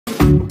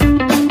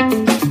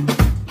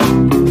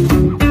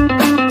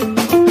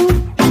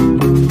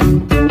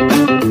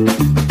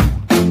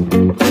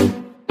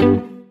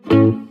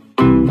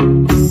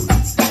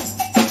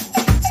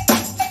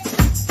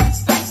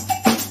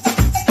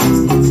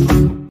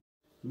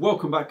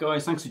Welcome back,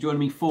 guys. Thanks for joining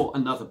me for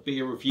another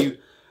beer review.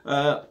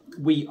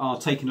 We are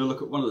taking a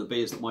look at one of the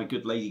beers that my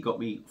good lady got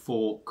me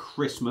for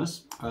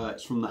Christmas.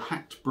 It's from the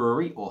Haacht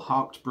brewery, or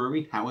Haacht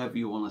brewery, however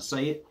you want to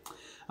say it.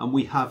 And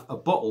we have a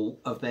bottle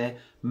of their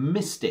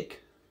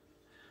Mystic,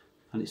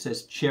 and it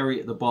says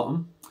cherry at the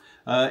bottom.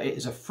 It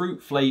is a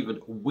fruit flavoured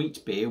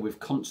wheat beer with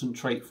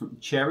concentrate from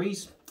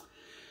cherries.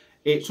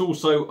 It's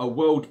also a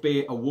World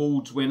Beer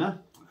Awards winner,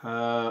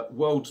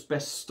 World's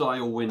Best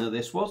Style winner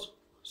this was.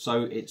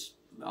 So it's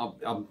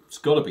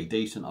got to be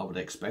decent, I would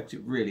expect.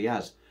 It really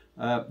has.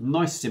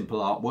 Nice simple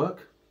artwork.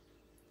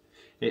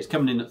 It's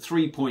coming in at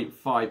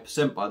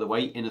 3.5% by the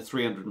way, in a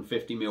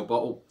 350ml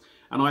bottle.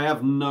 And I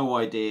have no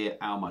idea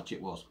how much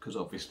it was, because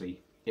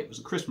obviously it was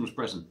a Christmas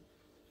present.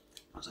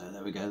 So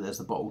there we go, there's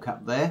the bottle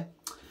cap there.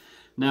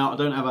 Now I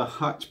don't have a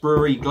Haacht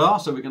brewery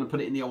glass, so we're going to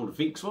put it in the old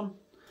Vicks one.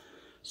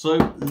 So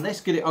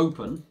let's get it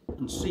open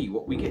and see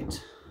what we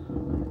get.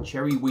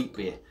 Cherry wheat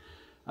beer.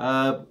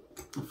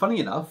 Funny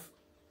enough,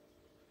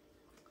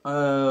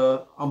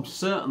 I'm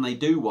certain they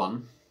do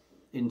one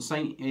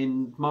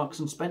in Marks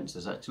and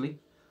Spencer's actually.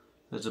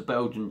 There's a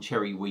Belgian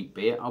cherry wheat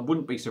beer. I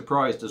wouldn't be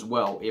surprised as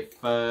well if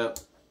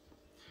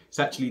it's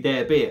actually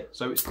their beer.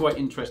 So it's quite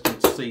interesting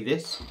to see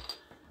this,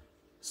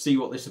 see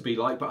what this would be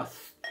like. But I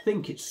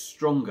think it's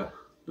stronger,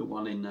 the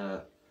one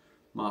in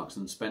Marks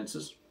and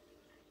Spencer's.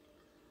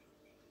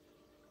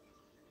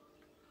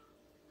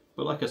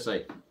 But like I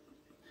say,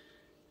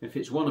 if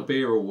it's won a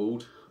beer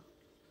award,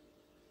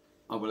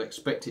 I will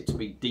expect it to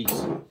be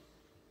decent.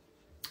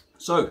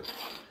 So,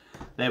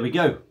 there we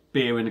go.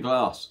 Beer in a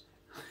glass.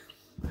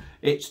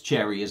 It's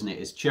cherry, isn't it?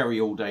 It's cherry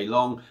all day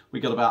long. We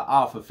got about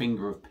half a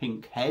finger of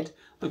pink head.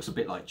 Looks a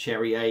bit like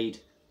Cherry Aid.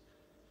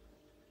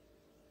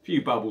 A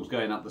few bubbles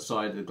going up the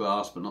side of the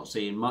glass, but not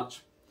seeing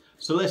much.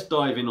 So let's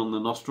dive in on the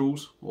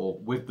nostrils, or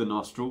with the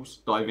nostrils.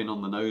 Dive in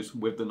on the nose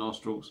with the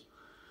nostrils.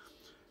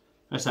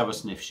 Let's have a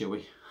sniff, shall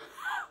we?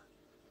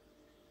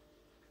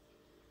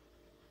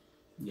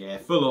 Yeah,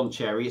 full on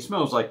cherry. It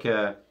smells like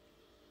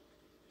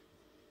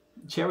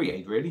Cherry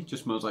Aid, really.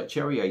 Just smells like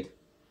Cherry Aid.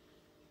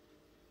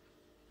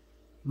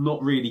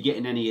 Not really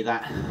getting any of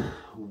that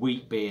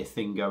wheat beer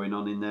thing going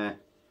on in there.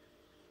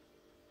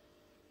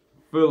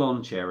 Full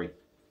on cherry.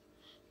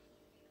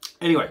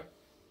 Anyway,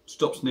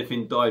 stop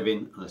sniffing, dive in,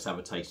 and let's have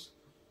a taste.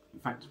 In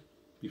fact,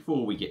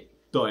 before we get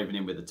diving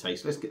in with the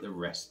taste, let's get the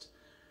rest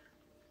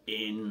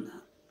in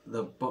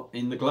the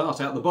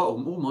glass, out the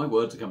bottle. All my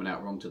words are coming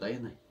out wrong today,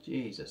 aren't they?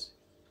 Jesus.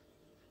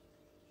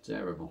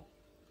 Terrible.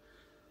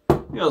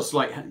 You know, it's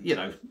like, you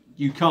know,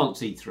 you can't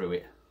see through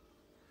it.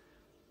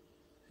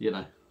 You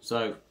know,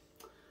 so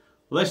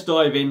let's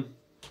dive in,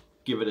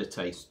 give it a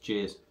taste.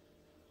 Cheers.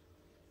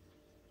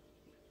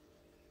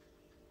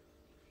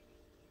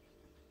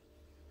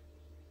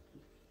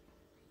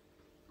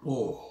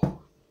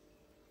 Oh,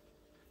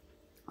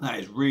 that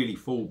is really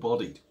full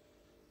bodied.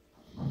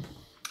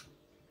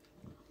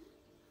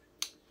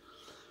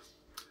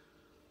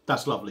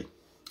 That's lovely.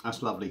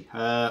 That's lovely.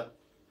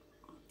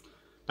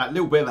 That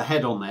little bit of a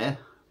head on there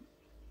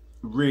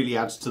really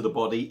adds to the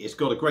body. It's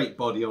got a great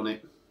body on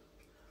it.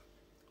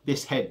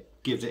 This head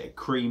gives it a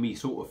creamy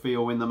sort of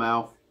feel in the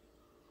mouth.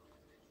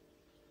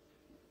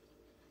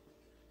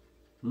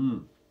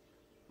 I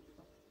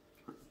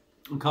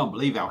can't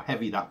believe how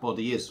heavy that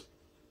body is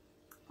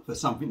for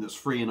something that's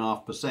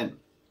 3.5%.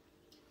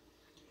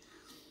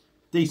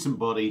 Decent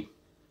body,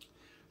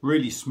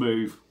 really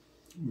smooth,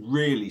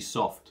 really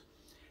soft.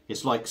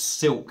 It's like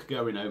silk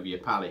going over your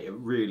palate. It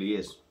really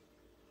is.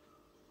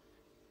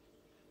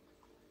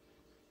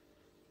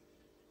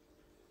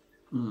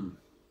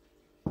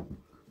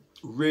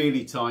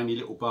 Really tiny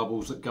little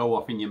bubbles that go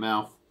off in your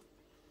mouth.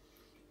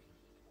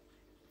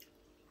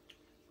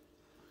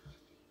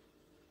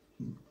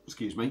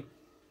 Excuse me.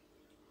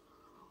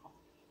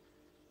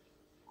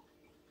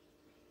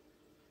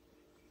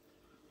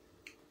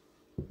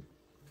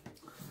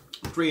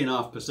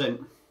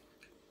 (3.5%).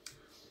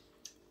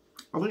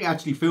 I think it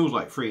actually feels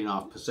like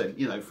 3.5%.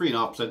 You know,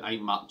 3.5%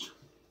 ain't much,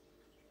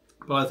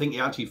 but I think it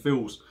actually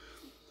feels.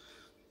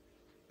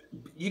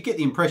 You get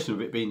the impression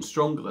of it being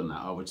stronger than that,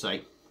 I would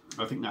say.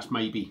 I think that's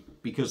maybe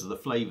because of the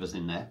flavours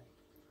in there.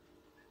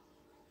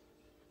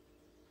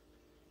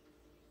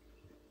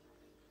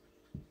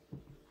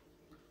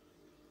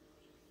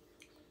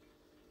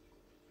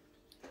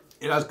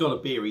 It has got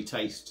a beery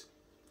taste,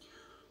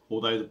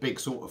 although the big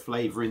sort of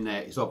flavour in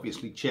there is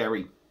obviously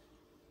cherry.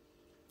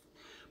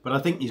 But I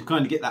think you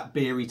kind of get that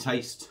beery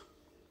taste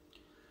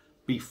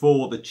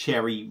before the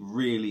cherry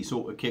really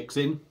sort of kicks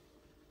in.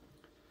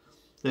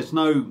 There's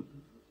no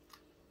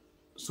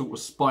sort of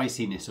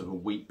spiciness of a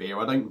wheat beer.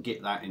 I don't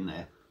get that in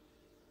there.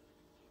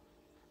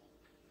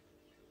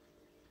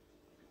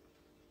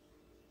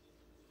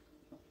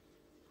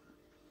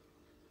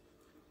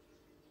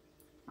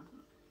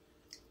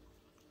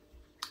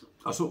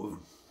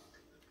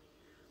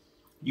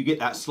 You get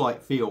that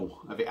slight feel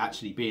of it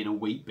actually being a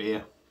wheat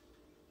beer,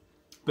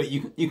 but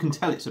you can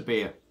tell it's a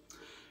beer.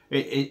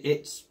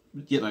 It's,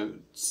 you know,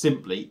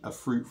 simply a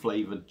fruit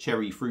flavoured,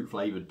 cherry fruit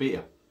flavoured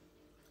beer.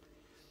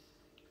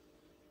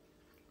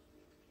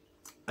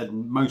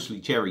 and mostly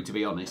cherry, to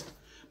be honest.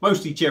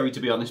 Mostly cherry, to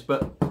be honest,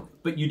 but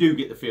you do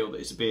get the feel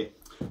that it's a beer.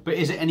 But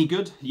is it any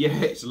good? Yeah,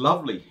 it's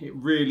lovely. It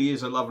really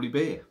is a lovely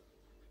beer.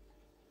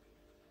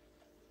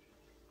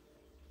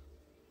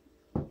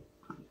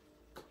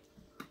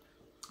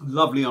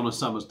 Lovely on a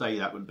summer's day,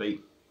 that would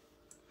be.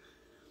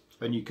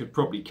 And you could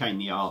probably cane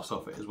the arse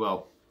off it as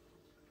well.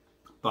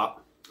 But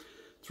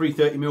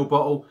 330ml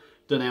bottle,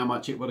 don't know how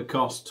much it would have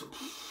cost.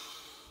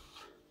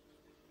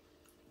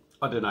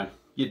 I don't know,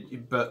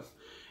 but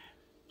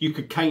you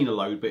could cane a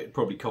load, but it'd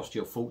probably cost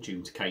you a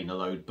fortune to cane a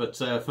load. But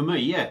for me,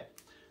 yeah,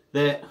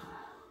 they're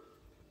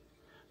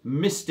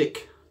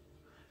Mystic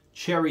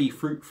cherry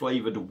fruit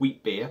flavoured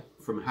wheat beer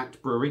from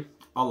Haacht Brewery.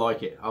 I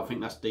like it. I think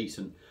that's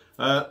decent.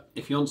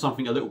 If you want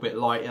something a little bit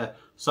lighter,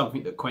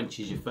 something that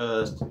quenches your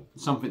thirst,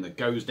 something that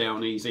goes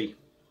down easy,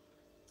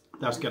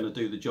 that's going to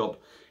do the job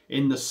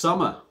in the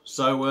summer.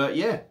 So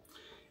yeah,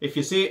 if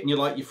you see it and you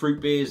like your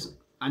fruit beers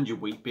and your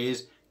wheat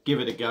beers, give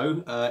it a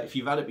go. If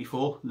you've had it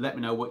before, let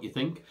me know what you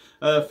think.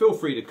 Feel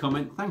free to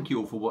comment. Thank you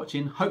all for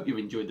watching. Hope you've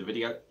enjoyed the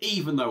video,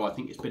 even though I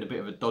think it's been a bit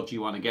of a dodgy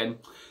one again.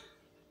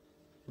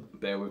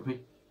 Bear with me.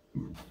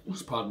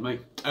 Pardon me.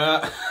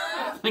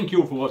 Thank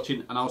you all for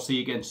watching, and I'll see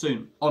you again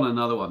soon on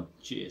another one.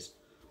 Cheers.